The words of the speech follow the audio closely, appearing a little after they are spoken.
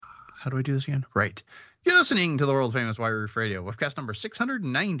How do I do this again? Right. You're listening to the world famous White Roof Radio, webcast number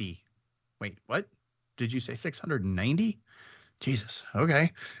 690. Wait, what? Did you say 690? Jesus.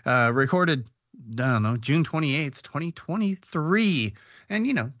 Okay. Recorded, I don't know, June 28th, 2023. And,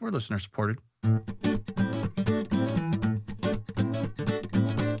 you know, we're listener supported.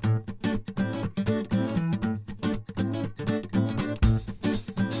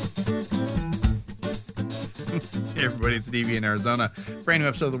 Hey everybody, it's DB in Arizona. Brand new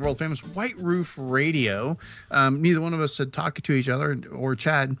episode of the world famous White Roof Radio. Neither one of us had talked to each other or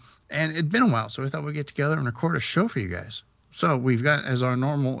Chad, and it'd been a while, so we thought we'd get together and record a show for you guys. So we've got, as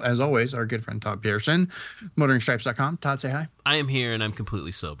always, our good friend Todd Pearson, motoringstripes.com. Todd, say hi. I am here, and I'm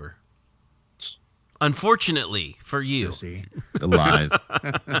completely sober. Unfortunately for you. See. The lies.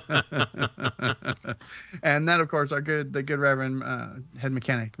 And that, of course, the good Reverend head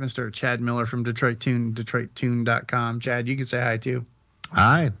mechanic, Mr. Chad Miller from Detroit Tune, DetroitTune.com. Chad, you can say hi, too.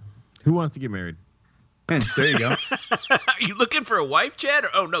 Hi. Who wants to get married? There you go. Are you looking for a wife, Chad?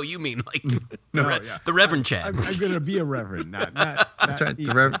 Oh, no, you mean like the Reverend Chad. I'm going to be a reverend. That's right.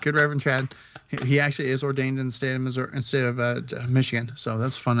 Good Reverend Chad. He actually is ordained in the state of Missouri, instead of Michigan. So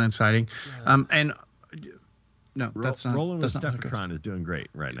that's fun and exciting. And no, that's not. Rolling with Stephatron is doing great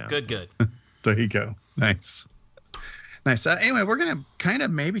right now. Good. There you go. Nice. Anyway, we're going to kind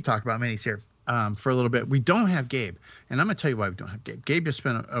of maybe talk about minis here for a little bit. We don't have Gabe, and I'm going to tell you why we don't have Gabe. Gabe just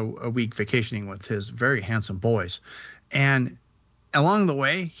spent a week vacationing with his very handsome boys, and along the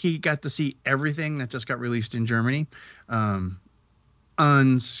way, he got to see everything that just got released in Germany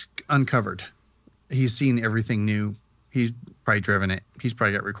uncovered. He's seen everything new. He's probably driven it. He's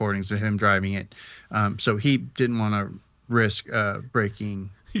probably got recordings of him driving it. So he didn't want to risk breaking.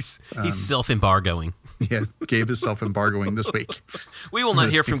 He's self-embargoing. Yeah, Gabe is self-embargoing this week. We will not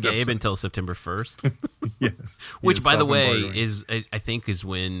hear from Gabe until September 1st. Yes. Which, by the way, I think is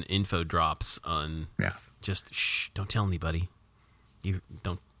when info drops on. Yeah. Just don't tell anybody. You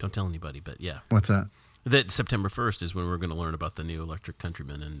don't tell anybody. But yeah. What's that? That September 1st is when we're going to learn about the new electric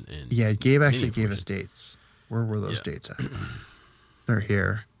Countryman and yeah, Gabe actually gave us dates. Where were those dates at? They're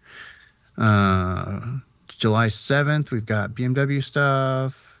here. July 7th, we've got BMW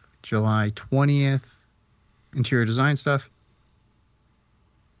stuff. July 20th, interior design stuff.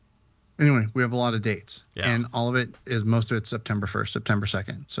 Anyway, we have a lot of dates. Yeah. And most of it's September 1st, September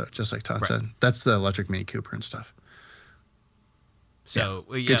 2nd. So just like Todd said, that's the electric Mini Cooper and stuff. So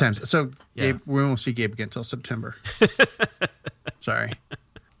good times. So Gabe, we won't see Gabe again until September. Sorry.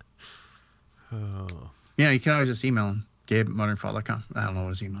 Oh. Yeah, you can always just email him, gabe@motoringfile.com. I don't know what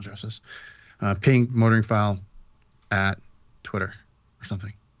his email address is. Ping motoringfile at Twitter or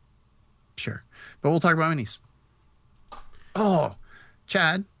something. Sure. But we'll talk about minis. Oh,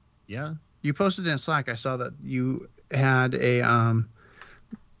 Chad. Yeah? You posted in Slack. I saw that you had a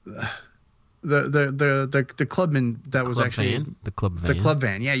the Clubman that was actually van? The club van. The club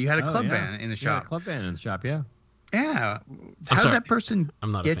van. Yeah, you had a club van in the shop. Yeah, club van in the shop, yeah. Yeah. How did that person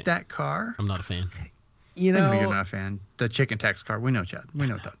get that car? I'm not a fan. I know you're not a fan. The chicken tax car. We know, Chad. We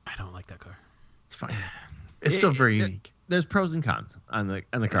know that. I don't like that car. It's fine. It's still very unique. There's pros and cons on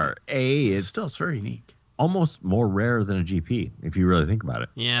the car. It's very unique. Almost more rare than a GP, if you really think about it.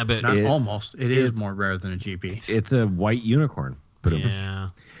 Yeah, but not almost. It is more rare than a GP. It's a white unicorn. Yeah.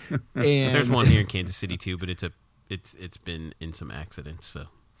 And there's one here in Kansas City too, but it's been in some accidents. So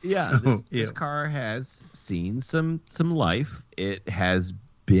yeah, this car has seen some life. It has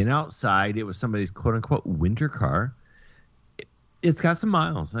been outside. It was somebody's quote unquote winter car. It's got some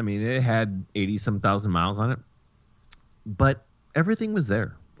miles. I mean, it had 80-some thousand miles on it, but everything was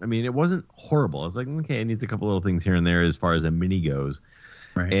there. I mean, it wasn't horrible. I was like, okay, it needs a couple little things here and there as far as a Mini goes.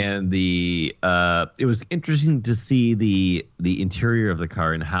 Right. And it was interesting to see the interior of the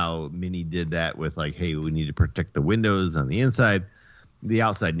car and how Mini did that with like, hey, we need to protect the windows on the inside. The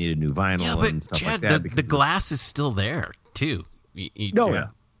outside needed new vinyl and stuff Chad, like that. The glass is still there too.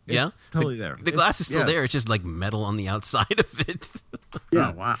 Yeah, totally there. The glass is still there. It's just like metal on the outside of it.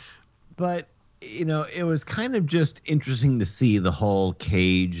 Yeah, oh, wow. But it was kind of just interesting to see the whole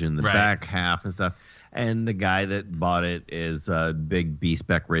cage and the back half and stuff. And the guy that bought it is a big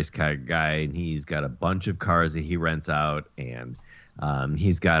B-spec race car guy, and he's got a bunch of cars that he rents out, and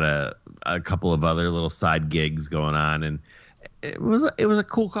he's got a couple of other little side gigs going on, and it was a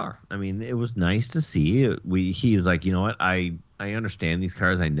cool car. I mean, it was nice to see. He's like, you know what, I I understand these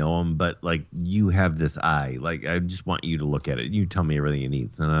cars. I know them, but like you have this eye. Like I just want you to look at it. You tell me everything it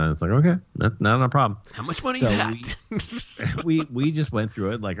needs, and I was like, okay, that's not a problem. How much money you got? we just went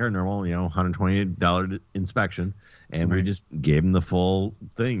through it like our normal, $120 inspection, and we just gave him the full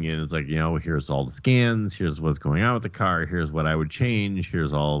thing. And it's like, here's all the scans. Here's what's going on with the car. Here's what I would change.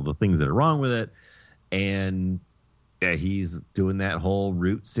 Here's all the things that are wrong with it, and. Yeah, he's doing that whole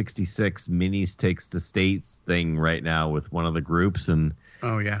Route 66 Minis Takes the States thing right now with one of the groups, and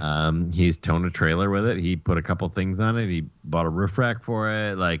he's towing a trailer with it. He put a couple things on it. He bought a roof rack for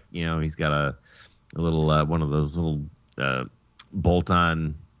it. Like, he's got a little one of those little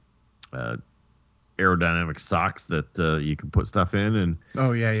bolt-on aerodynamic socks that you can put stuff in. And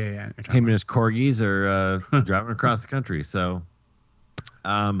him and his corgis are driving across the country. So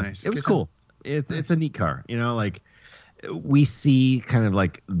nice. It was cool. It's a neat car, like. We see kind of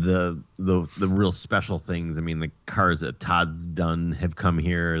like the real special things. I mean, the cars that Todd's done have come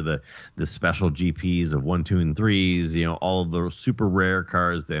here, the special GPs of 1, 2, and 3s, all of the super rare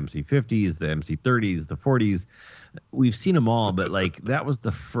cars, the MC50s, the MC30s, the 40s. We've seen them all, but like that was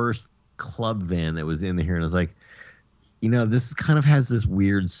the first club van that was in here. And I was like, this kind of has this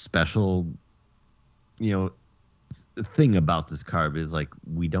weird special, thing about this car is like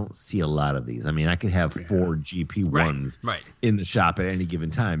we don't see a lot of these. I mean, I could have 4 GP1s in the shop at any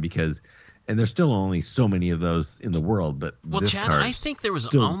given time and there's still only so many of those in the world. But this Chad, car I think there was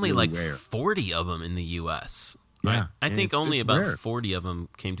only really like rare. 40 of them in the U.S. Right? Yeah, I think only about rare. 40 of them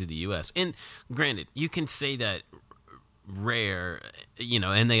came to the U.S. And granted, you can say that rare,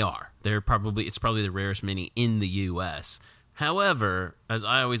 and they are. It's probably the rarest Mini in the U.S. However, as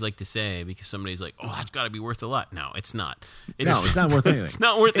I always like to say, because somebody's like, "Oh, that's got to be worth a lot." No, it's not. It's not worth anything. It's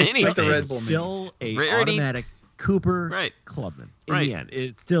not worth anything. Like the Red Bull It's still a Rarity. automatic Cooper Clubman. In the end,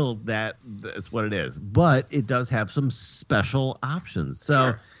 it's still that's what it is. But it does have some special options.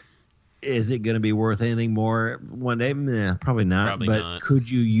 So, is it going to be worth anything more one day? Probably not. Probably but not.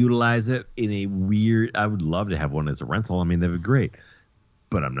 Could you utilize it in a weird? I would love to have one as a rental. I mean, that'd be great.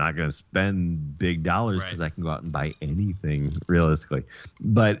 But I'm not going to spend big dollars because I can go out and buy anything realistically.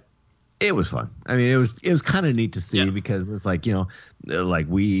 But it was fun. I mean, it was kind of neat to see because it's like, like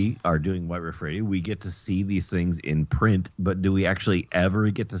we are doing White Riff Radio. We get to see these things in print, but do we actually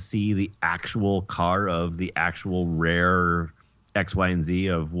ever get to see the actual car of the actual rare X, Y, and Z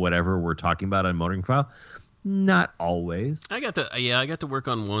of whatever we're talking about on Motoring File? Not always. I got to work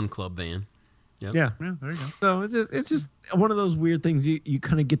on one club van. Yep. Yeah, there you go. So it's just one of those weird things you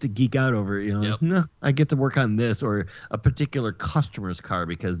kind of get to geek out over. No, I get to work on this or a particular customer's car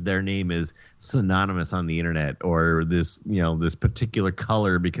because their name is synonymous on the internet, or this this particular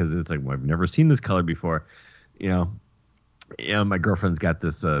color because it's like, well, I've never seen this color before. My girlfriend's got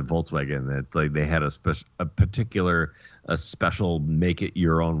this Volkswagen that like they had a special make it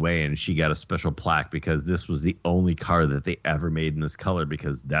your own way, and she got a special plaque because this was the only car that they ever made in this color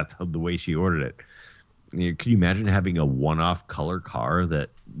because that's the way she ordered it. Can you imagine having a one-off color car that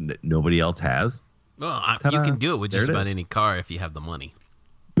nobody else has? Well, you can do it with just about any car if you have the money.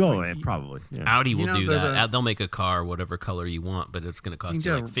 Oh, and probably. Yeah. Audi will do that. They'll make a car whatever color you want, but it's going to cost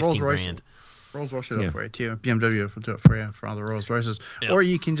you like $15,000. Rolls Royce will do it for you too. BMW will do it for you for all the Rolls Royces. Yep. Or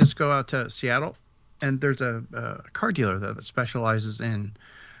you can just go out to Seattle, and there's a car dealer there that specializes in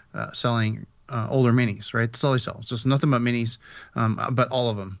selling older minis. Right, that's all they sell. It's just nothing but minis, but all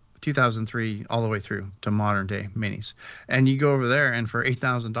of them, 2003 all the way through to modern day minis. And you go over there, and for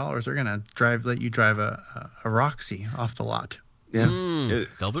 $8,000, they're gonna let you drive a Roxy off the lot. Yeah,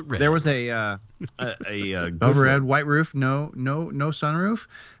 velvet red. There was a velvet red, white roof, no sunroof.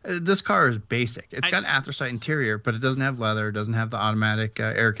 This car is basic. It's got an anthracite interior, but it doesn't have leather. It doesn't have the automatic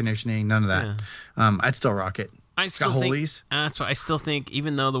air conditioning. None of that. Yeah. I'd still rock it. It's got Holies. That's why I still think,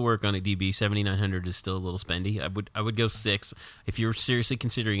 even though the work on a DB 7900 is still a little spendy, I would go 6. If you're seriously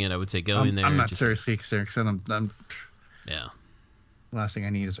considering it, I would say go in there. I'm not seriously considering because yeah. Last thing I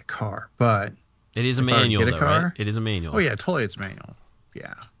need is a car, but. It is a manual, though, right? It is a manual. Oh, yeah, totally it's manual.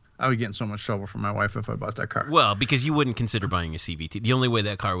 Yeah. I would get in so much trouble from my wife if I bought that car. Well, because you wouldn't consider buying a CVT. The only way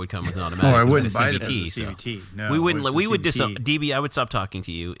that car would come with an automatic I wouldn't buy it as a CVT. So. No, we wouldn't. We would DB, I would stop talking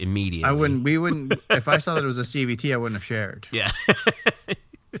to you immediately. We wouldn't. If I saw that it was a CVT, I wouldn't have shared. Yeah.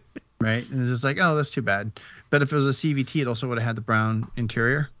 Right? And it's just like, oh, that's too bad. But if it was a CVT, it also would have had the brown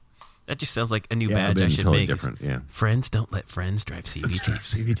interior. That just sounds like a new badge I should make. Different, yeah. Friends don't let friends drive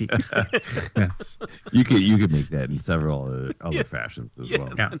CVTs. CVT. Yes. You could make that in several other fashions as well.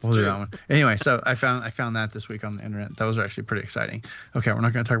 Yeah, we'll do that one. Anyway, so I found that this week on the internet. That was actually pretty exciting. Okay, we're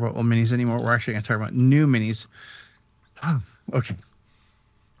not going to talk about old minis anymore. We're actually going to talk about new minis. Oh, okay.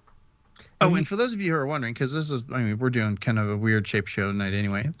 Oh, and for those of you who are wondering, because we're doing kind of a weird shaped show tonight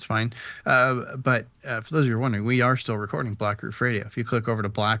anyway. It's fine. But for those of you who are wondering, we are still recording Black Roof Radio. If you click over to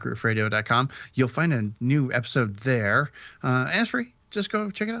blackroofradio.com, you'll find a new episode there. As free. Just go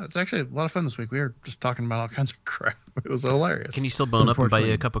check it out. It's actually a lot of fun this week. We were just talking about all kinds of crap. It was hilarious. Can you still bone up and buy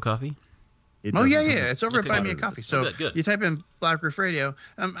you a cup of coffee? Oh, yeah. It's over at Buy Me a Coffee. So good. You type in Black Roof Radio.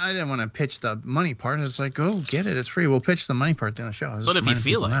 I didn't want to pitch the money part. It's like, go get it. It's free. We'll pitch the money part during the show. But if you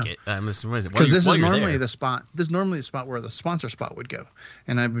feel like it, because this is normally the spot. This is normally the spot where the sponsor spot would go,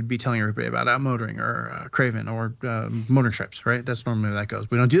 and I would be telling everybody about Outmotoring or Craven or Motoring Stripes. Right? That's normally where that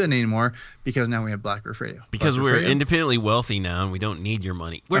goes. We don't do that anymore because now we have Black Roof Radio. Because we're independently wealthy now, and we don't need your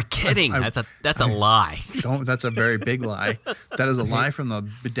money. We're kidding. That's a lie. That's a very big lie. That is a lie from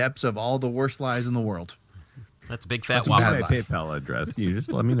the depths of all the worst lies in the world. That's a big fat whopper. My PayPal address. You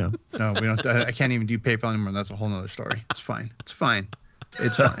just let me know. No, we don't. I can't even do PayPal anymore. That's a whole nother story. It's fine. It's fine.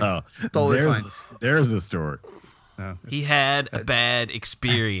 Totally fine. There's a story. No, he had a bad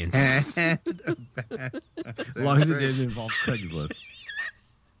experience. As long as it didn't involve Craigslist.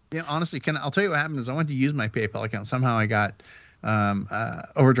 Yeah, honestly, I'll tell you what happened is I went to use my PayPal account. Somehow I got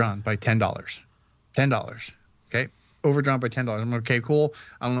overdrawn by $10. Okay. Overdrawn by $10. I'm like, okay, cool.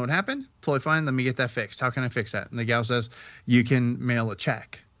 I don't know what happened. Totally fine. Let me get that fixed. How can I fix that? And the gal says, you can mail a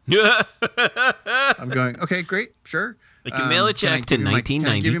check. I'm going, okay, great. Sure. You can mail a check to 1990. Can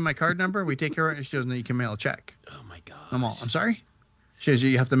I give you my card number? We take care of it. She goes, no, you can mail a check. Oh, my God. I'm sorry? She says,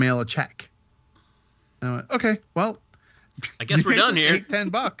 you have to mail a check. And I went, okay, well. I guess we're done here.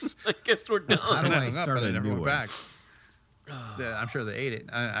 $10. I guess we're done. How do I start I never went back. I'm sure they ate it.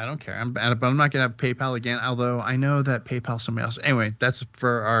 I don't care. But I'm not going to have PayPal again, although I know that PayPal somebody else. Anyway, that's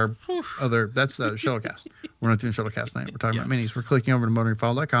for our that's the Shuttlecast. We're not doing Shuttlecast tonight. We're talking about minis. We're clicking over to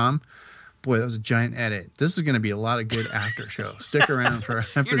motoringfile.com. Boy, that was a giant edit. This is going to be a lot of good after show. Stick around for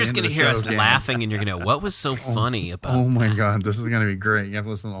after You're just going to hear us laughing, and you're going to what was so funny about Oh, my God. This is going to be great. You have to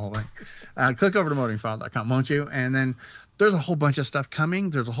listen to the whole thing. Click over to motoringfile.com, won't you? And then there's a whole bunch of stuff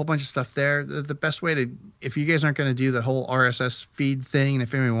coming. There's a whole bunch of stuff there. The best way to, if you guys aren't going to do the whole RSS feed thing, and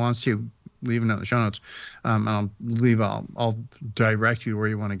if anyone wants to, leave a note in the show notes. And I'll direct you where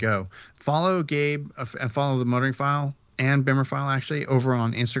you want to go. Follow Gabe and follow the Motoring File and Bimmer File actually over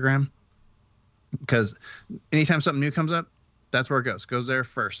on Instagram, because anytime something new comes up, that's where it goes there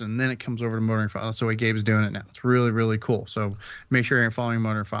first, and then it comes over to Motoring File. That's the way Gabe's doing it now. It's really, really cool. So make sure you're following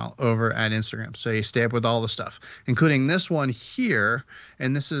Motoring File over at Instagram, so you stay up with all the stuff, including this one here.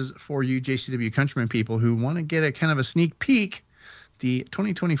 And this is for you JCW Countryman people who want to get a kind of a sneak peek. The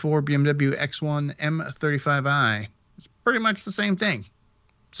 2024 BMW X1 M35i. It's pretty much the same thing.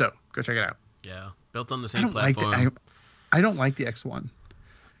 So go check it out. Yeah, built on the same platform. I don't like the X1.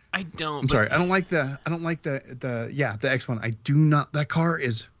 I don't. I'm sorry. I don't like the X1. I do not. That car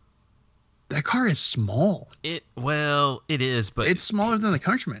is small. It is, but it's smaller than the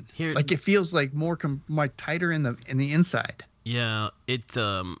Countryman. Here, like it feels like more tighter in the inside. Yeah, it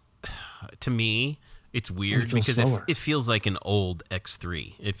to me it's weird because it feels like an old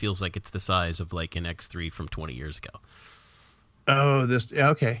X3. It feels like it's the size of like an X3 from 20 years ago. Oh,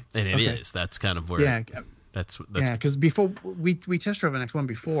 okay. And it is. That's kind of where. Yeah. That's because before we test drove an X1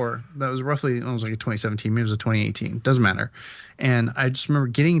 before, that was roughly, it was like a 2017, maybe it was a 2018, doesn't matter. And I just remember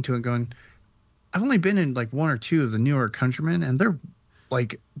getting into it and going, I've only been in like one or two of the newer Countrymen, and they're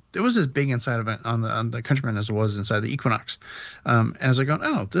like, it was as big inside of it on the Countryman as it was inside the Equinox. As I go,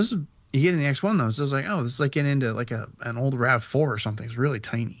 oh, this is, you get in the X1 though, it's just like, oh, this is like getting into like an old RAV4 or something. It's really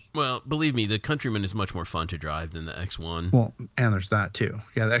tiny. Well, believe me, the Countryman is much more fun to drive than the X1. Well, and there's that too.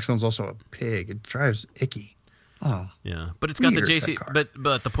 Yeah, the X1's also a pig. It drives icky. Oh, yeah, but it's got the JC.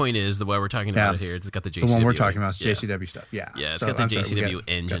 But the point is, the way we're talking about it here, it's got the JCW. The one we're talking about is JCW stuff. Yeah, it's got the JCW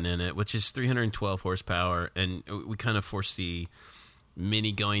engine in it, which is 312 horsepower, and we kind of foresee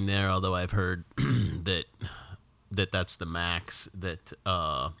Mini going there. Although I've heard that's the max that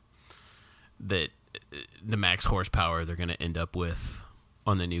the max horsepower they're going to end up with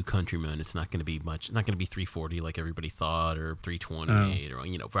on the new Countryman. It's not going to be much. Not going to be 340 like everybody thought, or 328,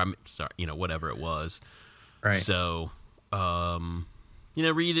 or whatever it was. Right. So,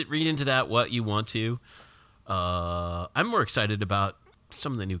 read into that what you want to. I'm more excited about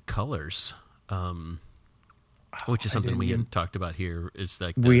some of the new colors, which is something we haven't talked about here. Is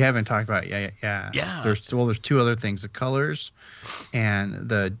like we haven't talked about it. Yeah. There's two other things: the colors, and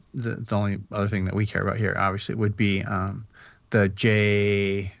the only other thing that we care about here, obviously, would be the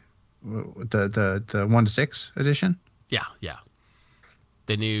 1-6 edition. Yeah.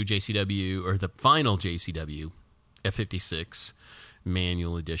 The new JCW, or the final JCW F56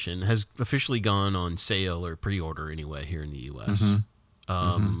 manual edition, has officially gone on sale or pre-order anyway here in the U.S.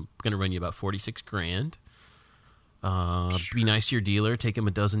 Going to run you about $46,000. Be nice to your dealer. Take him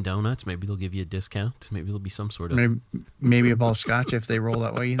a dozen donuts. Maybe they'll give you a discount. Maybe there'll be some sort of maybe a ball of scotch if they roll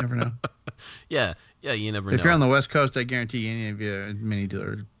that way. You never know. yeah, you never know. If you're on the West Coast, I guarantee any of you mini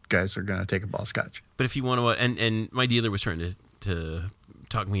dealer guys are going to take a ball of scotch. But if you want to, and my dealer was trying to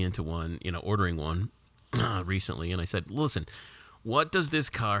talk me into one, ordering one recently, and I said, listen, what does this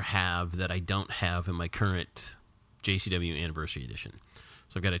car have that I don't have in my current JCW Anniversary Edition?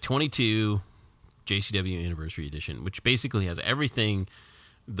 So I've got a 22 JCW Anniversary Edition, which basically has everything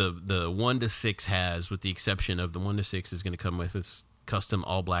the 1 to 6 has, with the exception of the 1 to 6 is going to come with its custom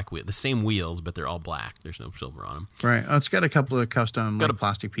all black wheel, the same wheels, but they're all black. There's no silver on them. Right. Oh, it's got a couple of custom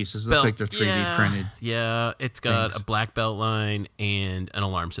plastic pieces. Looks like they're 3D printed. Yeah, it's got a black belt line and an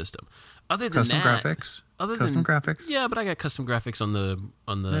alarm system. Other than custom that, graphics. Custom graphics. Yeah, but I got custom graphics on the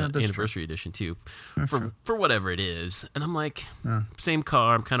Anniversary Edition too, for whatever it is. And I'm like, same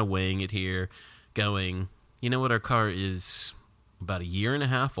car. I'm kind of weighing it here, going, you know what? Our car is about 1.5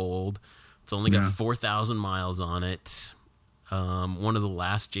 years old. It's only got 4,000 miles on it. One of the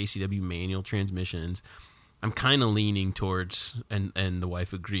last JCW manual transmissions. I'm kind of leaning towards, and the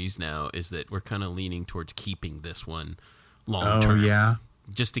wife agrees now, is that we're kind of leaning towards keeping this one long term. Oh, yeah.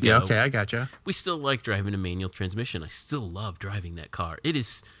 Just to go. Yeah, okay, I gotcha. We still like driving a manual transmission. I still love driving that car. It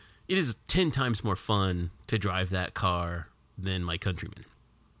is 10 times more fun to drive that car than my Countryman.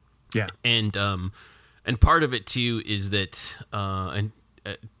 Yeah. And part of it too is that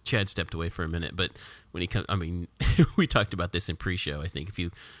Chad stepped away for a minute, but when he comes, I mean, we talked about this in pre-show. I think if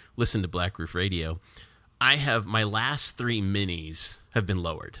you listen to Black Roof Radio, my last 3 minis have been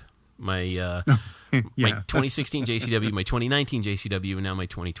lowered. My 2016 JCW, my 2019 JCW, and now my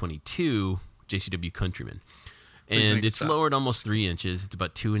 2022 JCW Countryman. And it's lowered almost 3 inches. It's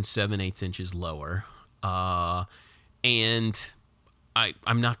about 2 7/8 inches lower. And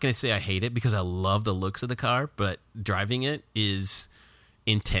I'm not going to say I hate it because I love the looks of the car, but driving it is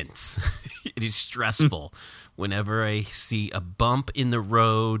intense. It is stressful. Whenever I see a bump in the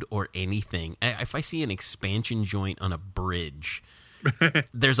road or anything, if I see an expansion joint on a bridge,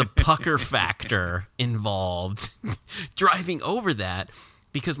 there's a pucker factor involved driving over that,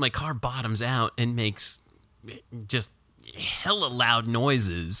 because my car bottoms out and makes just hella loud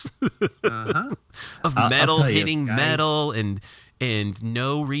noises of metal hitting metal and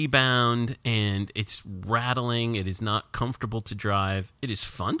no rebound, and it's rattling. It is not comfortable to drive. It is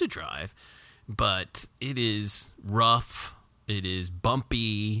fun to drive, but it is rough. It is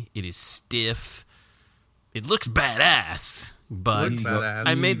bumpy. It is stiff. It looks badass. But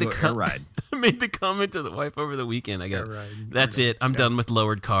I made the comment to the wife over the weekend. I go, that's it. I'm done with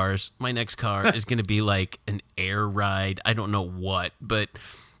lowered cars. My next car is going to be like an air ride. I don't know what, but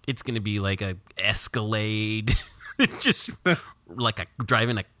it's going to be like a Escalade. Just like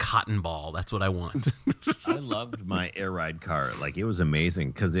driving a cotton ball. That's what I want. I loved my air ride car. Like, it was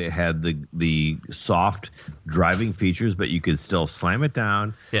amazing because it had the soft driving features, but you could still slam it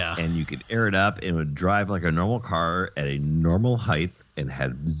down. Yeah. And you could air it up, and it would drive like a normal car at a normal height and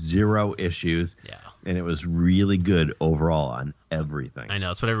had zero issues. Yeah. And it was really good overall on everything. I know.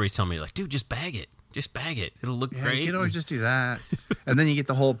 That's what everybody's telling me. Like, dude, just bag it. Just bag it. It'll look great. You can always just do that. And then you get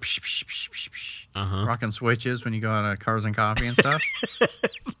the whole psh, psh, psh, psh, psh, rocking switches when you go out of Cars and Coffee and stuff.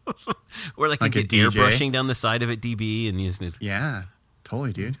 Or like you get airbrushing down the side of it, DB, and you just... Yeah,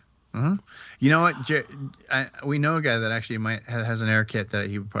 totally, dude. Uh-huh. You know what? We know a guy that actually has an air kit that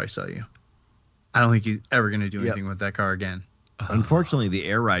he would probably sell you. I don't think he's ever going to do anything with that car again. Unfortunately, the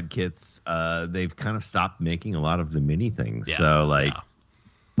air ride kits, they've kind of stopped making a lot of the mini things. Yeah, so, like... Yeah.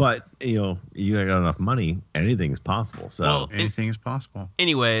 But, you got enough money, anything's possible. So anything is possible.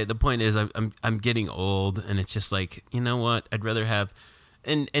 Anyway, the point is I'm getting old, and it's just like, you know what? I'd rather have...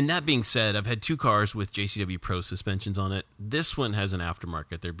 And that being said, I've had 2 cars with JCW Pro suspensions on it. This one has an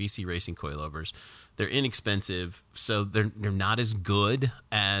aftermarket. They're BC Racing coilovers. They're inexpensive, so they're not as good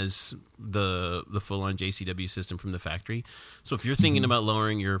as the full-on JCW system from the factory. So if you're thinking about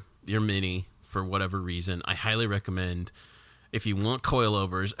lowering your Mini for whatever reason, I highly recommend... If you want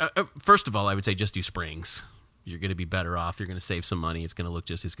coilovers, first of all, I would say just do springs. You're going to be better off. You're going to save some money. It's going to look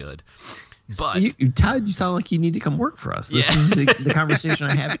just as good. But Todd, you sound like you need to come work for us. This is the conversation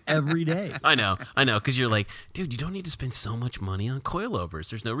I have every day. I know. Because you're like, dude, you don't need to spend so much money on coilovers.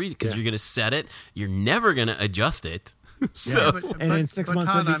 There's no reason, because you're going to set it. You're never going to adjust it. And in 6 months,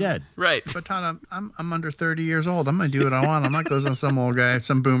 Todd, I'll be dead. Right. But Todd, I'm under 30 years old. I'm going to do what I want. I'm not going to listen to some old guy,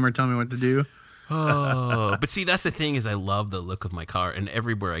 some boomer tell me what to do. Oh, but see, that's the thing, is I love the look of my car, and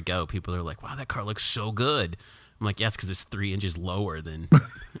everywhere I go, people are like, wow, that car looks so good. I'm like, yeah, it's because it's 3 inches lower than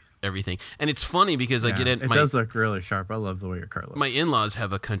everything. And it's funny because I get it. It does look really sharp. I love the way your car looks. My in-laws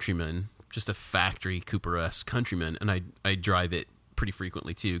have a Countryman, just a factory Cooper-esque Countryman, and I drive it pretty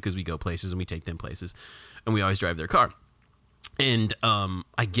frequently too because we go places and we take them places, and we always drive their car. And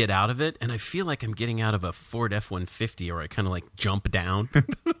I get out of it, and I feel like I'm getting out of a Ford F-150, or I kind of like jump down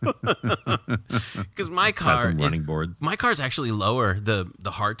because my car is actually lower. The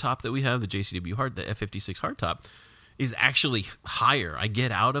hardtop that we have, the JCW the F56 hardtop, is actually higher. I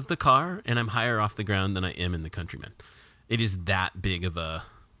get out of the car, and I'm higher off the ground than I am in the Countryman. It is that big of a,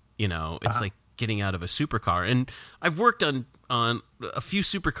 it's like getting out of a supercar. And I've worked on a few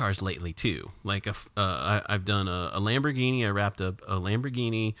supercars lately too. Like I've done a Lamborghini. I wrapped up a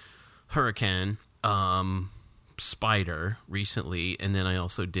Lamborghini Huracan Spider recently, and then I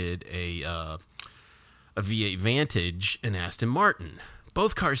also did a V8 Vantage and Aston Martin.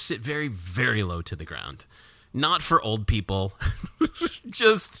 Both cars sit very, very low to the ground. Not for old people.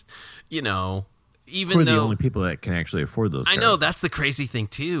 Just, even for though the only people that can actually afford those cars. I know, that's the crazy thing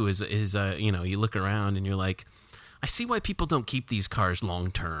too, is you look around and you're like, I see why people don't keep these cars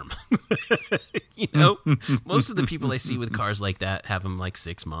long term. Most of the people I see with cars like that have them like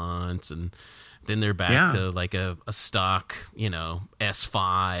 6 months, and then they're back to like a stock,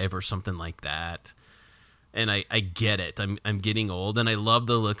 S5 or something like that. And I get it. I'm getting old, and I love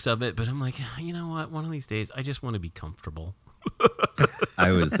the looks of it, but I'm like, you know what? One of these days, I just want to be comfortable.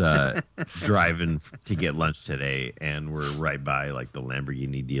 I was driving to get lunch today, and we're right by like the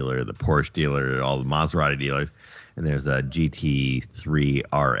Lamborghini dealer, the Porsche dealer, all the Maserati dealers, and there's a GT3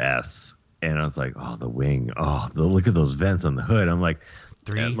 RS, and I was like, oh, the wing, look at those vents on the hood. I'm like,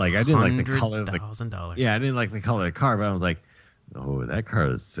 I didn't like the color of $300,000. Yeah, I didn't like the color of the car, but I was like, oh, that car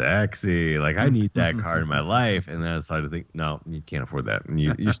is sexy. Like, I need that car in my life. And then I started to think, no, you can't afford that. And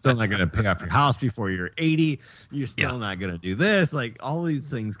you're still not going to pay off your house before you're 80. You're still not going to do this. Like, all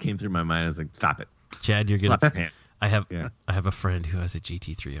these things came through my mind. I was like, stop it. Chad, you're going to... I have a friend who has a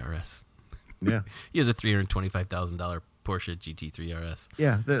GT3 RS. Yeah. He has a $325,000 Porsche GT3 RS.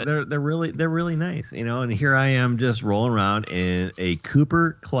 Yeah, they're really nice, And here I am just rolling around in a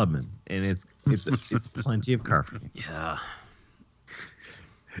Cooper Clubman, and it's plenty of car for me. Yeah.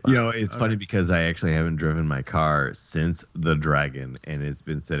 It's funny because I actually haven't driven my car since the Dragon, and it's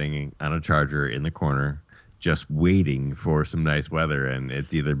been sitting on a charger in the corner just waiting for some nice weather, and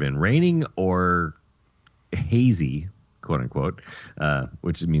it's either been raining or hazy, quote unquote,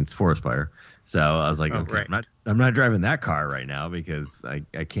 which means forest fire. So I was like, okay, right. I'm not driving that car right now because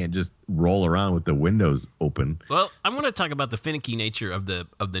I can't just roll around with the windows open. Well, I want to talk about the finicky nature of the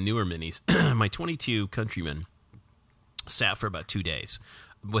newer minis. My 22 Countryman sat for about 2 days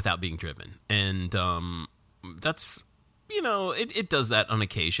without being driven, and that's it does that on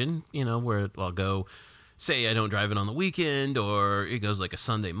occasion, where I'll go, say I don't drive it on the weekend, or it goes like a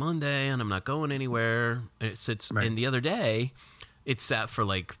Sunday, Monday, and I'm not going anywhere, and it sits. Right. And the other day it sat for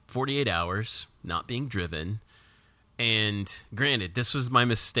like 48 hours not being driven, and granted, this was my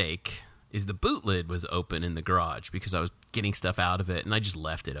mistake, is the boot lid was open in the garage because I was getting stuff out of it, and I just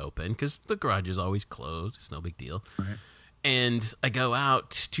left it open because the garage is always closed. It's no big deal. Right. And I go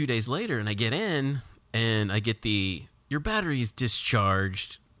out 2 days later, and I get in, and I get your battery's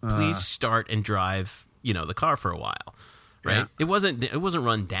discharged. Please start and drive, the car for a while, right? Yeah. It wasn't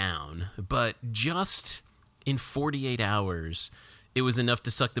run down, but just in 48 hours, it was enough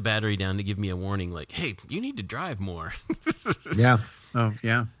to suck the battery down to give me a warning, like, hey, you need to drive more. Yeah. Oh,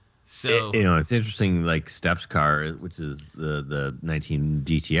 yeah. So it's interesting. Like Steph's car, which is the 19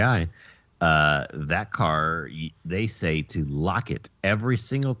 GTI. That car, they say to lock it every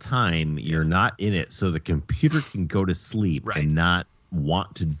single time you're not in it, so the computer can go to sleep and not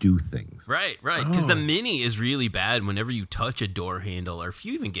want to do things. Right. Because the Mini is really bad. Whenever you touch a door handle, or if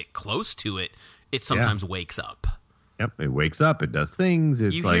you even get close to it, it sometimes wakes up. Yep, it wakes up. It does things.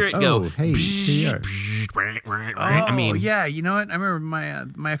 It's you like, hear it go. Hey, I mean, yeah. You know what? I remember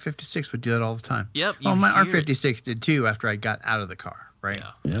my F56 would do that all the time. Yep. My R56 did too after I got out of the car. Right.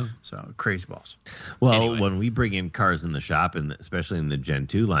 Yeah. So crazy balls. Well, anyway, when we bring in cars in the shop, and especially in the Gen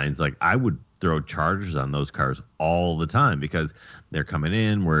 2 lines, like I would throw chargers on those cars all the time because they're coming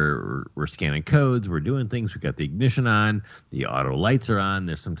in. We're scanning codes. We're doing things. We got the ignition on. The auto lights are on.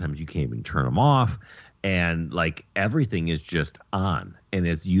 There's sometimes you can't even turn them off. And like everything is just on, and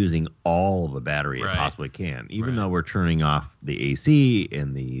it's using all the battery it possibly can. Even though we're turning off the AC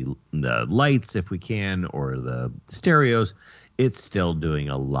and the lights if we can, or the stereos, it's still doing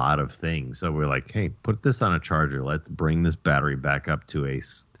a lot of things. So we're like, hey, put this on a charger. Let's bring this battery back up to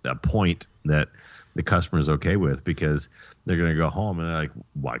a point that the customer is okay with, because they're going to go home and they're like,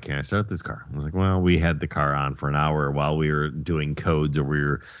 why can't I start this car? I was like, well, we had the car on for an hour while we were doing codes, or we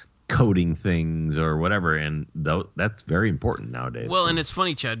were coating things or whatever, and that's very important nowadays. Well, and it's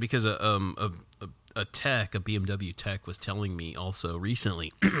funny, Chad, because a BMW tech was telling me also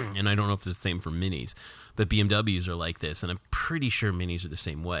recently, and I don't know if it's the same for minis, but BMWs are like this, and I'm pretty sure minis are the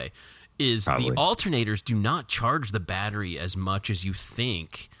same way, is Probably. The alternators do not charge the battery as much as you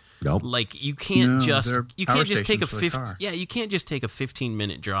think. Nope. Like you can't just take a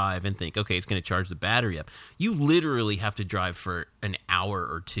 15-minute drive and think, okay, it's going to charge the battery up. You literally have to drive for an hour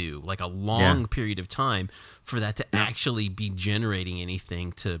or two, like a long period of time, for that to actually be generating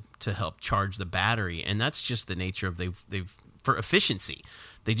anything to help charge the battery. And that's just the nature of they've for efficiency.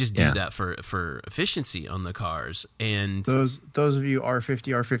 They just do that for efficiency on the cars. And those of you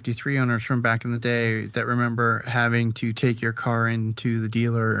R50, R53 owners from back in the day that remember having to take your car into the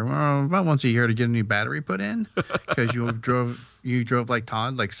dealer about once a year to get a new battery put in because you drove like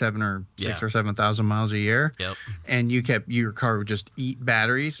Todd, like 6,000 or 7,000 miles a year. Yep. And your car would just eat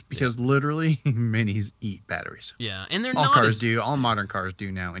batteries because literally minis eat batteries. Yeah. And they're all modern cars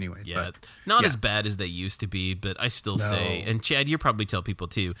do now anyway. Yeah. But, as bad as they used to be, but I still say, and Chad, you probably tell people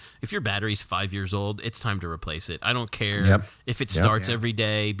too, if your battery's 5 years old, it's time to replace it. I don't care if it starts every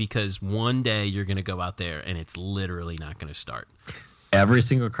day, because one day you're going to go out there and it's literally not going to start. Every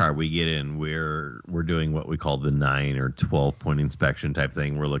single car we get in, we're doing what we call the 9 or 12 point inspection type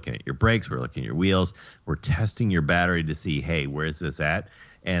thing. We're looking at your brakes, we're looking at your wheels, we're testing your battery to see, hey, where's this at?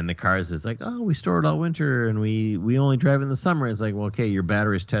 And the cars is like, oh, we store it all winter and we only drive in the summer. It's like, well, okay, your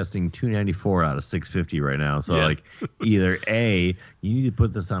battery's testing 294 out of 650 right now. So like either A, you need to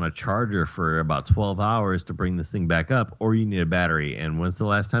put this on a charger for about 12 hours to bring this thing back up, or you need a battery. And when's the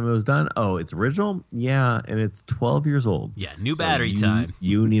last time it was done? Oh, it's original? Yeah, and it's 12 years old. Yeah, new battery time.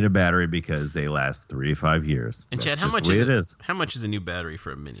 You need a battery because they last 3 to 5 years. And Chad, how much is a new battery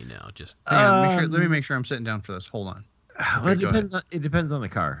for a Mini now? Just let me make sure I'm sitting down for this. Hold on. Well, it depends on the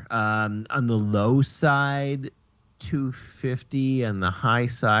car. On the low side, $250, and the high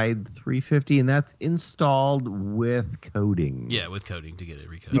side, $350, and that's installed with coating. Yeah, with coating to get it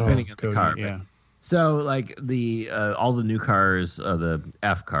recoated. Depending on the car. Yeah. So, like all the new cars, the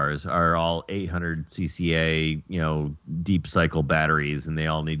F cars, are all 800 CCA, deep cycle batteries, and they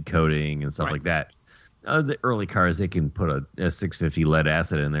all need coating and stuff like that. The early cars, they can put a 650 lead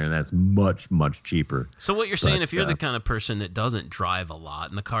acid in there, and that's much, much cheaper. So what you're saying, if you're the kind of person that doesn't drive a lot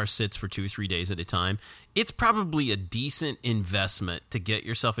and the car sits for 2 or 3 days at a time, it's probably a decent investment to get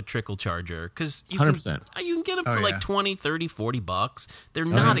yourself a trickle charger, because you can get them for like 20, 30, $40. They're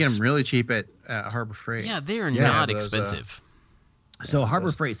not. You can get them really cheap at Harbor Freight. Yeah, they are not expensive. So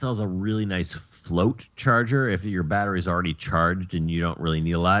Harbor Freight sells a really nice float charger. If your battery's already charged and you don't really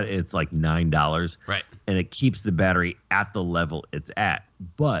need a lot, it's like $9. Right. And it keeps the battery at the level it's at.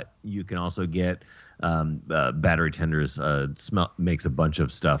 But you can also get battery tenders. Makes a bunch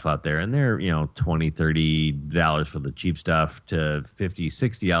of stuff out there, and they're $20, $30 for the cheap stuff to $50,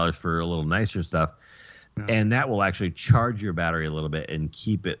 $60 for a little nicer stuff. Yeah. And that will actually charge your battery a little bit and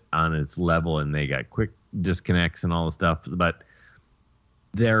keep it on its level. And they got quick disconnects and all the stuff, but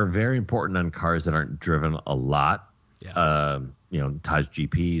they're very important on cars that aren't driven a lot. Yeah. Taj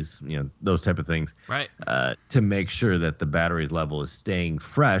GPs, those type of things. Right. To make sure that the battery level is staying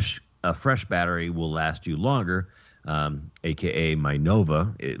fresh. A fresh battery will last you longer, aka my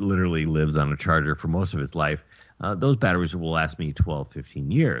Nova. It literally lives on a charger for most of its life. Those batteries will last me 12,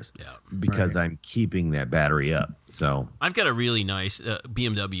 15 years because I'm keeping that battery up. So I've got a really nice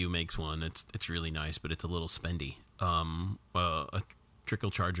BMW makes one. It's really nice, but it's a little spendy. A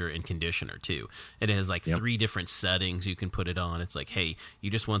trickle charger and conditioner too. It has like 3 different settings you can put it on. It's like, hey,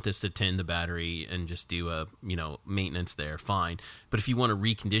 you just want this to tend the battery and just do a maintenance there, fine. But if you want to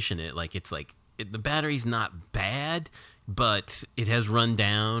recondition it, like the battery's not bad, but it has run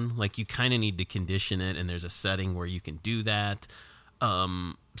down. Like you kind of need to condition it, and there's a setting where you can do that.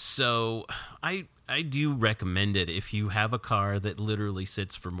 So I do recommend it if you have a car that literally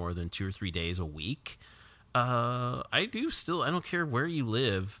sits for more than 2 or 3 days a week. I don't care where you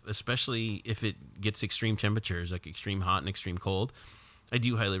live, especially if it gets extreme temperatures, like extreme hot and extreme cold. I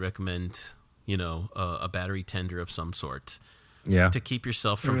do highly recommend, a battery tender of some sort. Yeah. To keep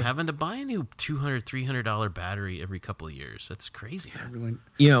yourself from having to buy a new $200, $300 battery every couple of years. That's crazy. One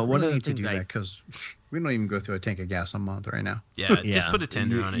of the things to do that because we don't even go through a tank of gas a month right now. Yeah, just put a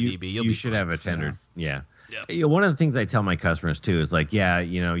tender on it, DB. You should have a tender. Yeah. One of the things I tell my customers too is like,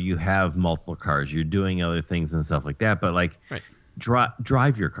 you have multiple cars, you're doing other things and stuff like that, but like,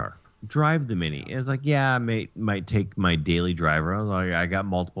 drive your car, drive the Mini. It's like, I might take my daily driver. I was like, I got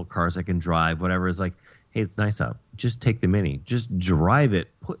multiple cars I can drive, whatever. It's like, hey, it's nice out. Just take the Mini, just drive it,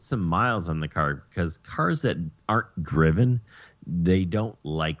 put some miles on the car, because cars that aren't driven they don't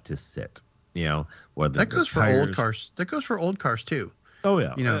like to sit. You know, whether that goes for old cars. That goes for old cars too. Oh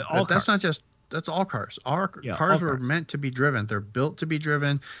yeah, you know, that's not just. That's all cars. Cars were meant to be driven. They're built to be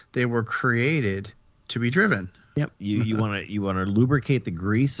driven. They were created to be driven. Yep. You want to lubricate the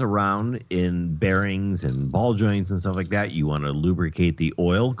grease around in bearings and ball joints and stuff like that. You want to lubricate the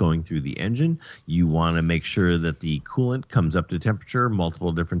oil going through the engine. You want to make sure that the coolant comes up to temperature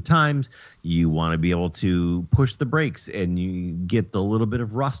multiple different times. You want to be able to push the brakes and you get the little bit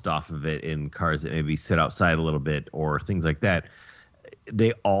of rust off of it in cars that maybe sit outside a little bit or things like that.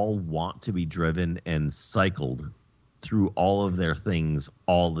 They all want to be driven and cycled through all of their things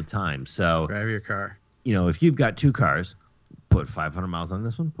all the time. So grab your car. You know, if you've got two cars, put 500 miles on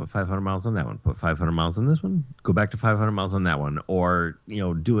this one, put 500 miles on that one, put 500 miles on this one, go back to 500 miles on that one, or, you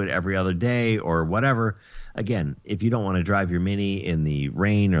know, do it every other day or whatever. Again, if you don't want to drive your Mini in the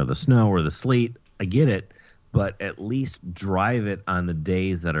rain or the snow or the sleet, I get it. But at least drive it on the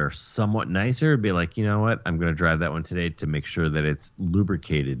days that are somewhat nicer. Be like, you know what? I'm going to drive that one today to make sure that it's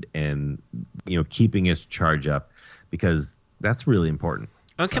lubricated and, you know, keeping its charge up, because that's really important.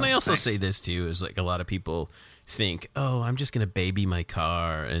 Oh, can I also say this too? Is like a lot of people think, oh, I'm just going to baby my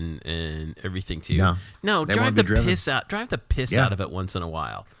car and everything too. No, drive the piss out. Drive the piss out of it once in a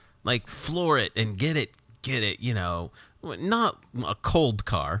while. Like floor it and get it. You know, not a cold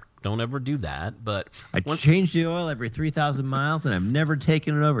car. Don't ever do that. But I change the oil every 3,000 miles, and I've never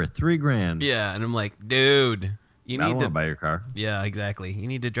taken it over $3,000. Yeah, and I'm like, dude, you need to buy your car. Yeah, exactly. You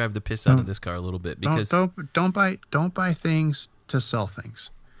need to drive the piss out of this car a little bit, because don't buy things to sell things.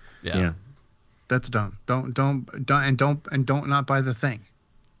 Yeah. That's dumb. Don't not buy the thing.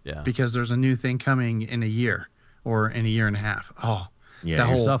 Yeah. Because there's a new thing coming in a year or in a year and a half. Oh. Yeah,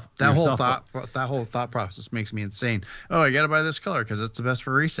 that whole thought process makes me insane. Oh, I got to buy this color because it's the best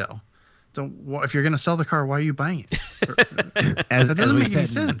for resale. If you're going to sell the car, why are you buying it? That doesn't make any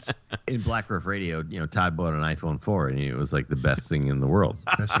sense. In Black Roof Radio, you know, Todd bought an iPhone 4, and it was like the best thing in the world.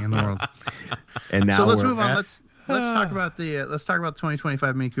 Best thing in the world. And now, so let's move on. Let's talk about the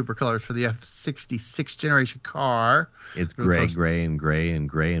 2025 Mini Cooper colors for the F66 generation car. It's gray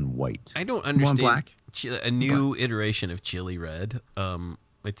and white. I don't understand. One black. A new iteration of chili red.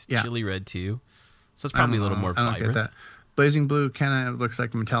 It's chili red too, so it's probably a little more vibrant. I don't get that. Blazing blue kind of looks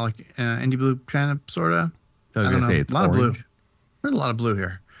like metallic, Indy blue kind of sort of. I was going to say it's a lot orange. of blue. There's a lot of blue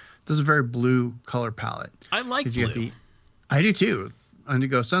here. This is a very blue color palette. I like blue. I do too.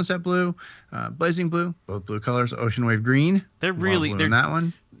 Indigo sunset blue, blazing blue, both blue colors. Ocean wave green. They're that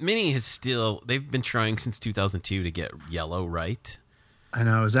one. Mini they've been trying since 2002 to get yellow right. I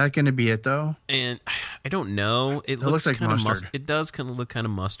know. Is that going to be it though? And I don't know. It looks like kind mustard. It does kind of look kind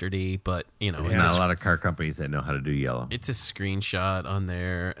of mustardy, but you know, there's not a lot of car companies that know how to do yellow. It's a screenshot on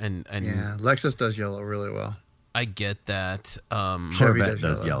there, and yeah, Lexus does yellow really well. I get that. Corvette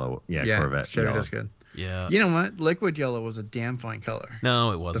does yellow. Yeah, Corvette. Chevy does good. Yeah. You know what? Liquid yellow was a damn fine color.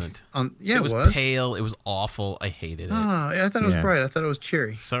 No, it wasn't. It was pale. It was awful. I hated it. Oh, I thought it was bright. I thought it was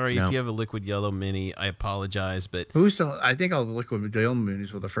cherry. Sorry if you have a liquid yellow Mini. I apologize, but I think all the liquid yellow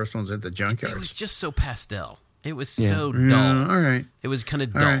Minis were the first ones at the junkyard. It was just so pastel. It was so dull. All right. It was kind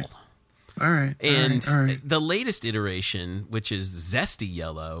of dull. All right. And all right. the latest iteration, which is zesty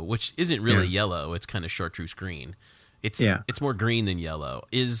yellow, which isn't really yellow. It's kind of chartreuse green. It's more green than yellow,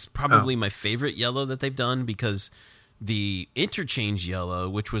 is probably my favorite yellow that they've done, because the interchange yellow,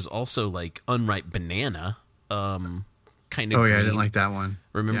 which was also like unripe banana, kind of green. I didn't like that one.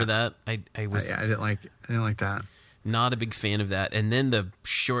 Remember that? I didn't like that. Not a big fan of that. And then the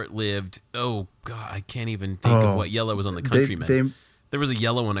short-lived, oh God, I can't even think of what yellow was on the Countryman. There was a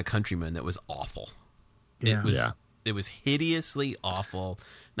yellow on a Countryman that was awful. Yeah. It was hideously awful.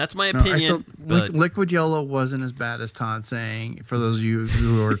 That's my opinion. Liquid yellow wasn't as bad as Todd's saying, for those of you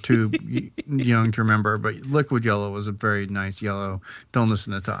who are too young to remember, but liquid yellow was a very nice yellow. Don't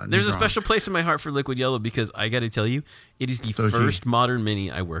listen to Todd. There's a special place in my heart for liquid yellow, because I got to tell you, it is the first modern Mini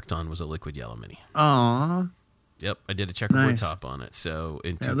I worked on was a liquid yellow Mini. Aww. Yep, I did a checkerboard top on it. So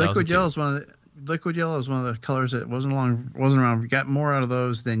in 2002. Liquid yellow is one of the colors that wasn't around. You got more out of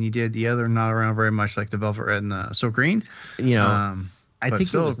those than you did the other not around very much, like the velvet red and the silk green. You know, I think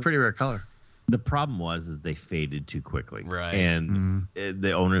still a pretty rare color. The problem was they faded too quickly, right? And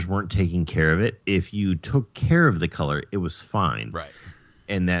the owners weren't taking care of it. If you took care of the color, it was fine, right?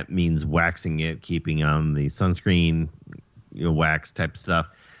 And that means waxing it, keeping on the sunscreen, wax type stuff.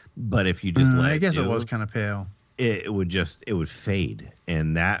 But if you just I guess it was kind of pale. It would fade,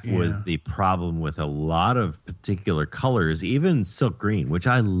 and that was the problem with a lot of particular colors, even silk green, which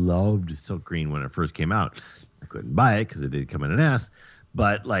I loved silk green when it first came out. I couldn't buy it because it did come in an S,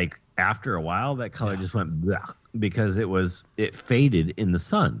 but like after a while, that color just went blech. because it faded in the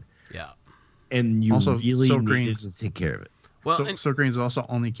sun. Yeah. And you also, really so needed to take care of it. Well, so greens also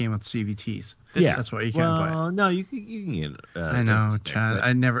only came with CVTs. Yeah, that's why you can't play. Well, no, you can get. I know, Chad.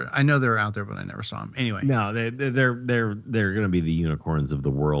 I know they were out there, but I never saw them. Anyway, no, they're going to be the unicorns of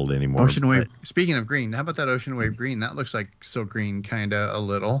the world anymore. Ocean Wave. Speaking of green, how about that Ocean Wave green? That looks like so green, kind of a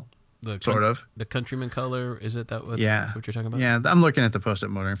little, sort of. The Countryman color, is it that? What you're talking about? Yeah, I'm looking at the post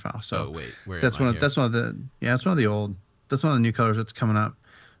at Motoring File. So that's one of the new colors that's coming up.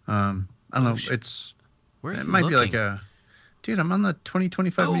 I don't know. It might be like a. Dude, I'm on the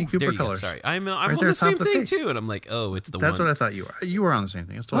 2025 Mini Cooper colors. Sorry, I'm on the same thing too, and I'm like, oh, it's the one. That's what I thought you were. You were on the same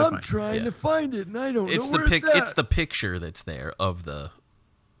thing. It's totally fine. I'm trying to find it, and I don't know where it's at. It's the picture that's there of the.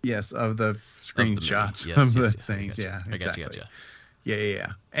 Yes, of the screenshots of the things. Yeah, exactly. I got you.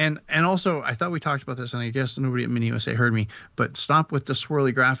 Yeah. And also, I thought we talked about this, and I guess nobody at Mini USA heard me. But stop with the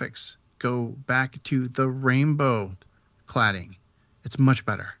swirly graphics. Go back to the rainbow cladding. It's much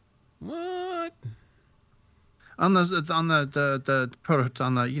better. What? On the proto,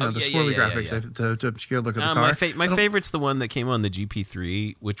 on the the swirly graphics to obscure look of the car. My favorite's the one that came on the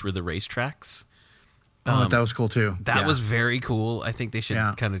GP3, which were the racetracks. That was cool too. That was very cool. I think they should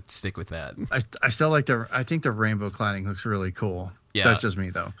kind of stick with that. I still like I think the rainbow cladding looks really cool. Yeah, that's just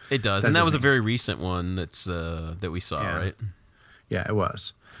me though. It does, and that was a very recent one that we saw, right? Yeah, it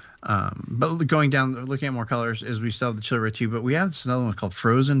was. But going down, looking at more colors, is we still have the Chili Red 2, but we have this another one called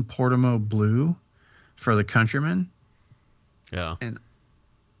Frozen Portimo Blue for the Countryman. Yeah, and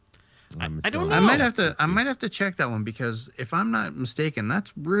I don't know. I might have to check that one, because if I'm not mistaken,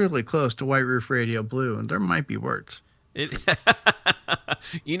 that's really close to White Roof Radio Blue, and there might be words.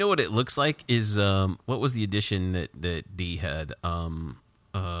 You know what it looks like is what was the edition that D had?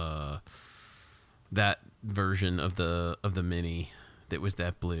 That version of the Mini that was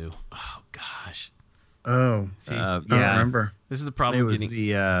that blue. Oh gosh. Oh, see, I don't remember. This is the problem. It was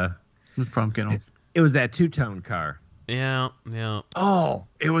the problem getting. It was that two-tone car. Yeah. Oh,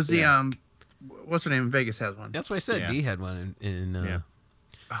 it was the what's her name? Vegas has one. That's what I said. D had one in.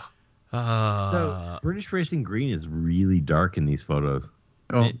 So British Racing Green is really dark in these photos.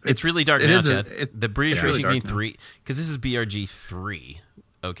 Oh, it's really dark now, Chad. The British Racing Green 3, because this is BRG 3.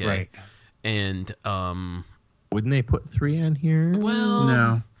 Okay. Right. And wouldn't they put 3 on here? Well,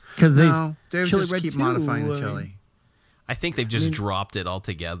 no, because they just keep modifying the chili. I think they've just dropped it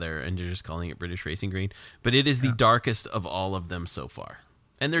altogether and they're just calling it British Racing Green. But it is the darkest of all of them so far.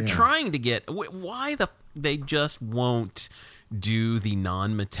 And they're trying to get... Why they just won't do the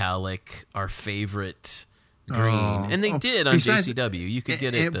non-metallic, our favorite green? And they did on JCW. You could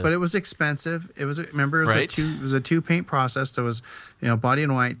get it... But it was expensive. It was a two paint process. There was body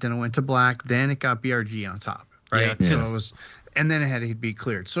and white, then it went to black, then it got BRG on top. Right? Yeah. So it was... And then it had to be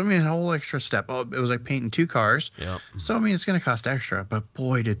cleared. So, I mean, a whole extra step. Oh, it was like painting 2 cars. Yep. So, I mean, it's going to cost extra. But,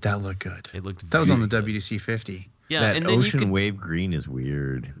 boy, did that look good. It looked That was on the WDC 50. Yeah, that and then ocean wave green is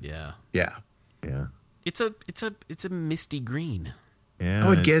weird. Yeah. It's a misty green. Yeah. I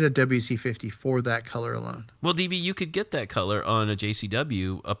would get a WC 50 for that color alone. Well, DB, you could get that color on a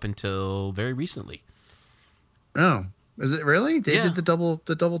JCW up until very recently. Oh, is it really? They did the double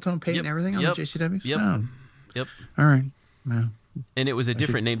tone paint and everything on the JCW? Yep. Oh. Yep. All right. Yeah. And it was a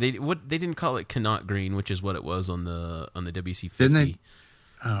different name. They didn't call it Connaught Green, which is what it was on the WC 50. Didn't they?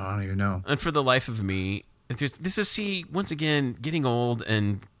 Oh, I don't even know. And for the life of me, this is once again getting old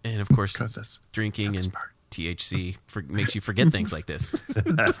and of course drinking and THC makes you forget things like this.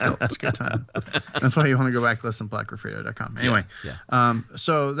 Still, it's a good time. That's why you want to go back to listen to blackrooffradio.com. Anyway,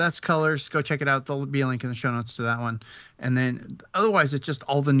 so that's colors. Go check it out. There'll be a link in the show notes to that one. And then otherwise, it's just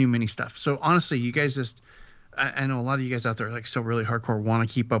all the new mini stuff. So honestly, you guys just... I know a lot of you guys out there are like still really hardcore, want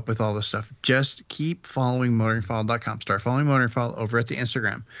to keep up with all this stuff. Just keep following motoringfile.com. Start following Motoringfile over at the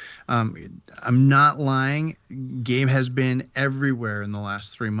Instagram. I'm not lying. Gabe has been everywhere in the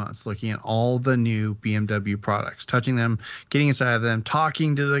last 3 months looking at all the new BMW products, touching them, getting inside of them,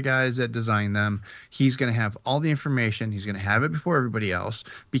 talking to the guys that design them. He's going to have all the information. He's going to have it before everybody else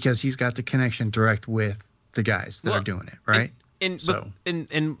because he's got the connection direct with the guys that are doing it, right? And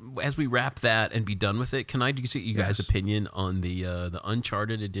as we wrap that and be done with it, can I just get you guys' opinion on the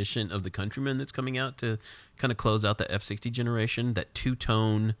Uncharted edition of the Countryman that's coming out to kind of close out the F60 generation? That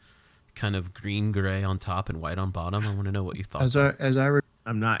 2-tone kind of green gray on top and white on bottom. I want to know what you thought.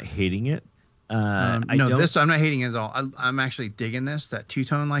 I'm not hating it. I'm not hating it at all. I'm actually digging this. That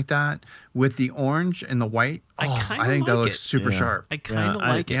 2-tone like that with the orange and the white. I think that looks super sharp. I kind of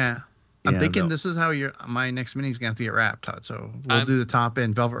like it. Yeah. I'm thinking this is how my next mini is going to have to get wrapped, Todd. So we'll do the top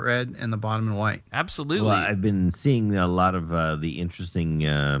in velvet red and the bottom in white. Absolutely. Well, I've been seeing a lot of the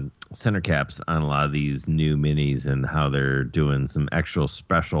interesting center caps on a lot of these new minis and how they're doing some actual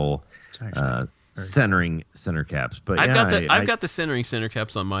special centering center caps. But I've got the centering center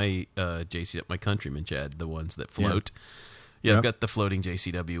caps on my my Countryman, Chad, the ones that float. Yeah, I've got the floating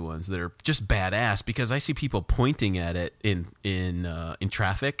JCW ones that are just badass because I see people pointing at it in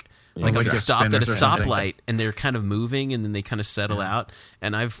traffic. Like I'm stopped at a stoplight and they're kind of moving and then they kind of settle out.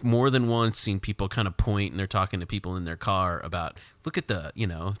 And I've more than once seen people kind of point and they're talking to people in their car about, look at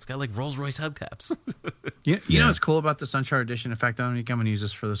it's got like Rolls Royce hubcaps. You know what's cool about the Sunshine Edition? In fact, I'm going to use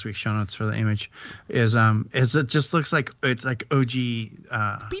this for this week's show notes for the image. Is it just looks like it's like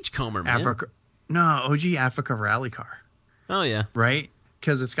OG Beachcomber, man. OG Africa rally car. Oh yeah, right.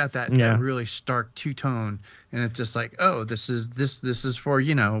 Because it's got that really stark two-tone, and it's just like, oh, this is for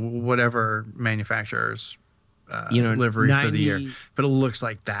whatever manufacturer's livery for the year. But it looks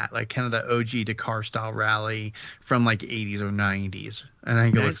like that, like kind of the OG Dakar style rally from like 80s or 90s, and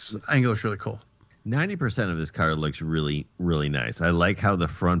I think it looks really cool. 90% of this car looks really, really nice. I like how the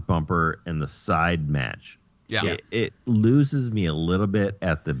front bumper and the side match. Yeah, it loses me a little bit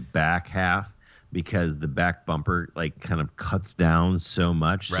at the back half, because the back bumper like kind of cuts down so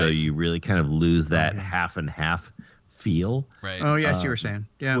much, so you really kind of lose that half and half feel. Right. Oh yeah, I see what you're saying.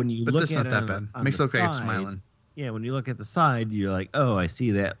 Yeah, when you but look that's at not that bad. Makes it look like it's smiling. Yeah, when you look at the side, you're like, oh, I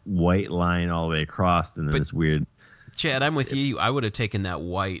see that white line all the way across, and then this weird. Chad, I'm with you. I would have taken that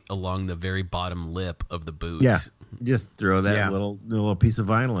white along the very bottom lip of the boot. Yeah, just throw that little piece of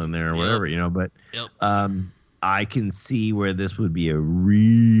vinyl in there or whatever, But I can see where this would be a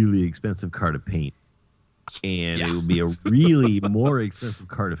really expensive car to paint. And it would be a really more expensive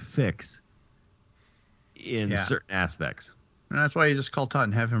car to fix in certain aspects. And that's why you just call Todd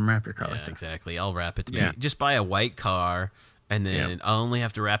and have him wrap your car like that. Exactly. I'll wrap it to me. Just buy a white car, and then I'll only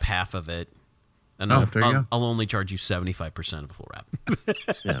have to wrap half of it. And I'll only charge you 75% of a full wrap.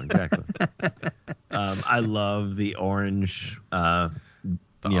 Yeah, exactly. I love the orange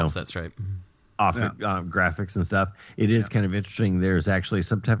offsets, right? Graphics and stuff. It is kind of interesting. There's actually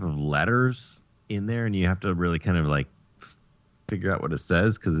some type of letters in there, and you have to really kind of like figure out what it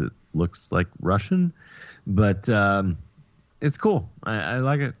says because it looks like Russian, but it's cool. I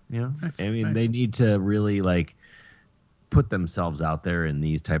like it. They need to really like put themselves out there in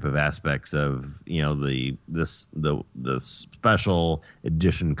these type of aspects of the special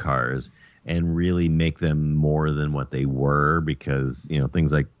edition cars and really make them more than what they were, because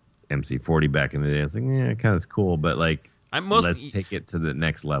things like MC40 back in the day, it's like kind of cool, but like let's take it to the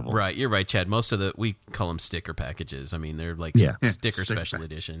next level. Right, you're right, Chad. Most of we call them sticker packages. I mean, they're like sticker special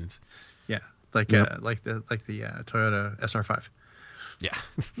editions. Yeah, like the Toyota SR5. Yeah,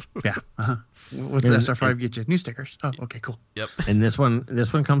 yeah. What's the SR5 get you? New stickers. Oh, okay, cool. Yep. And this one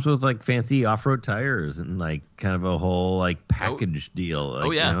comes with like fancy off-road tires and like kind of a whole like package deal.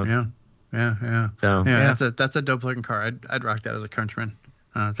 Like, yeah. That's a dope looking car. I'd rock that as a Countryman.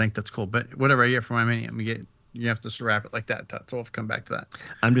 I think that's cool. But whatever I get for my Mini, you have to wrap it like that. So we'll come back to that.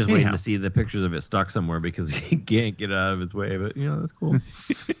 I'm just waiting to see the pictures of it stuck somewhere because he can't get out of his way. But that's cool.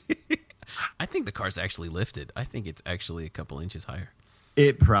 I think the car's actually lifted. I think it's actually a couple inches higher.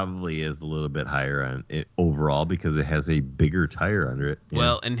 It probably is a little bit higher on it overall because it has a bigger tire under it.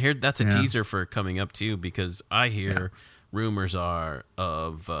 Well, and that's a teaser for coming up too, because I hear rumors are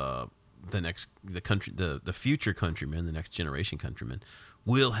of the future Countryman, the next generation Countryman,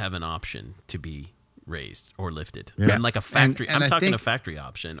 will have an option to be raised or lifted, and like a factory. I'm talking a factory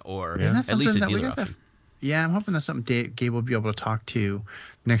option, or at least a dealer option. Yeah, I'm hoping that's something Gabe will be able to talk to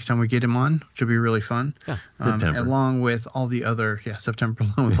next time we get him on, which will be really fun. Yeah, along with all the other, September,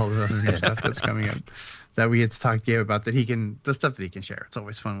 along with all the other new stuff that's coming up that we get to talk to Gabe about, the stuff that he can share. It's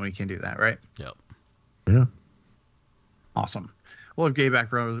always fun when he can do that, right? Yep. Yeah. Awesome. We'll have Gabe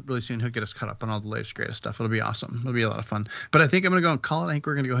back really soon. He'll get us caught up on all the latest, greatest stuff. It'll be awesome. It'll be a lot of fun. But I think I'm going to go and call it. I think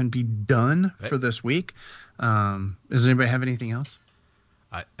we're going to go ahead and be done for this week. Does anybody have anything else?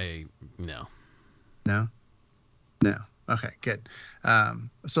 No. No? Okay, good.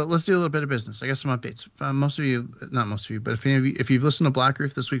 So let's do a little bit of business. I got some updates. Not most of you, but if you've listened to Black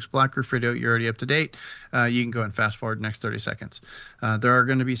Roof, this week's Black Roof Radio, you're already up to date. You can go and fast forward the next 30 seconds. There are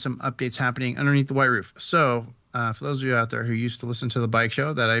going to be some updates happening underneath the white roof. So for those of you out there who used to listen to the bike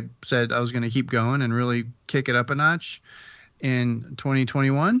show that I said I was going to keep going and really kick it up a notch in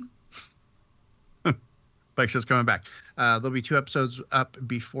 2021, bike show's coming back. There'll be 2 episodes up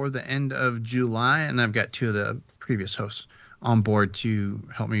before the end of July, and I've got 2 of the previous hosts on board to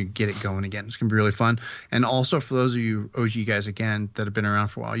help me get it going again. It's going to be really fun. And also for those of you OG guys, again, that have been around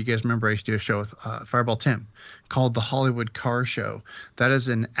for a while, you guys remember I used to do a show with Fireball Tim called The Hollywood Car Show. That is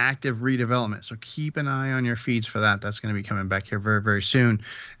an active redevelopment. So keep an eye on your feeds for that. That's going to be coming back here very, very soon.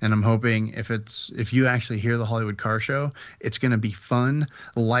 And I'm hoping if you actually hear The Hollywood Car Show, it's going to be fun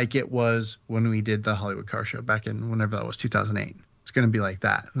like it was when we did The Hollywood Car Show back in whenever that was, 2008. It's going to be like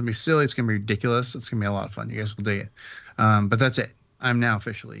that. It's going to be silly. It's going to be ridiculous. It's going to be a lot of fun. You guys will dig it. But that's it. I'm now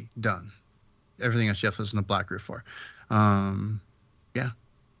officially done. Everything else Jeff listened to Black Roof for. Yeah.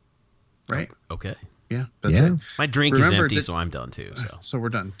 Right? Okay. Yeah, that's it. My drink is empty, so I'm done too. So we're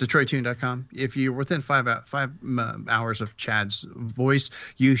done. DetroitTune.com. If you're within 5 hours of Chad's voice,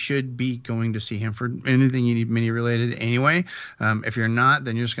 you should be going to see him for anything you need mini related anyway. If you're not,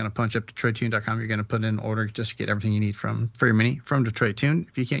 then you're just going to punch up DetroitTune.com. You're going to put in an order just to get everything you need for your mini from Detroit Tune.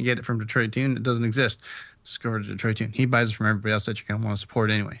 If you can't get it from Detroit Tune, it doesn't exist. Just go over to Detroit Tune. He buys it from everybody else that you're going to want to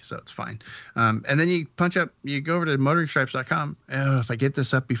support anyway, so it's fine. And then you go over to motoringstripes.com. If I get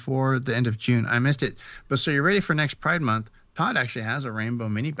this up before the end of June, I missed it. But so you're ready for next Pride Month. Todd actually has a rainbow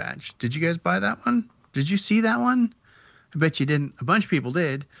mini badge. Did you guys buy that one? Did you see that one? I bet you didn't. A bunch of people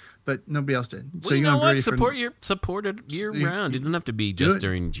did, but nobody else did. Well, so you know what? Support it year round. It doesn't have to be just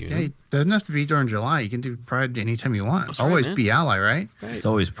during June. Yeah, it doesn't have to be during July. You can do Pride anytime you want. Always be ally, right? It's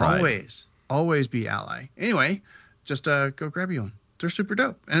always Pride. Always be ally. Anyway, just go grab you one. They're super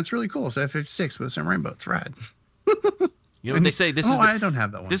dope, and it's really cool. So F56 with some rainbow. It's rad. You know what they say? I don't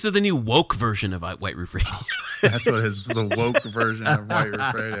have that one. This is the new woke version of White Roof Radio. That's what it is. The woke version of White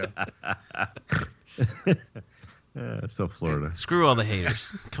Roof Radio. So Florida. Screw all the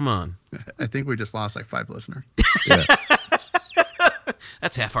haters. Come on. I think we just lost like 5 listeners. Yeah.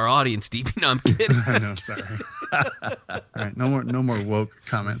 That's half our audience, DB. No, I'm kidding. I know, sorry. All right, no more woke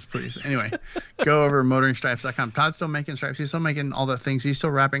comments, please. Anyway, go over to motoringstripes.com. Todd's still making stripes. He's still making all the things. He's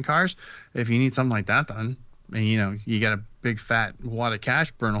still wrapping cars. If you need something like that done, and you got a big fat wad of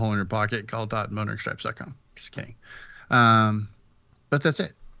cash, burn a hole in your pocket, call Todd at motoringstripes.com. Just kidding. But that's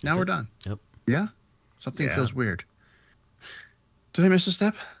it. Now we're done. Yep. Yeah? Something feels weird. Did I miss a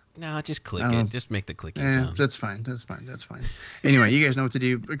step? No, just click it. Just make the clicking sound. That's fine. Anyway, you guys know what to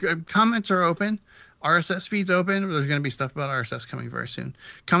do. Comments are open. RSS feed's open. There's going to be stuff about RSS coming very soon.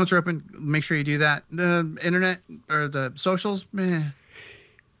 Comments are open. Make sure you do that. The internet or the socials,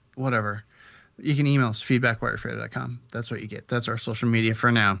 whatever. You can email us, feedback@whiterefrader.com. That's what you get. That's our social media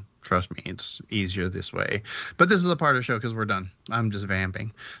for now. Trust me, it's easier this way. But this is the part of the show because we're done. I'm just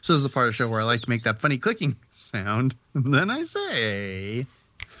vamping. So this is the part of the show where I like to make that funny clicking sound. Then I say...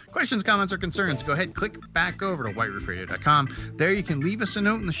 Questions, comments, or concerns, go ahead, click back over to whiteroofradio.com. There you can leave us a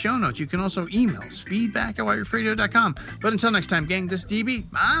note in the show notes. You can also email us, feedback@whiteroofradio.com. But until next time, gang, this is DB.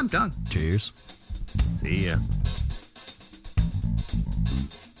 I'm done. Cheers. See ya.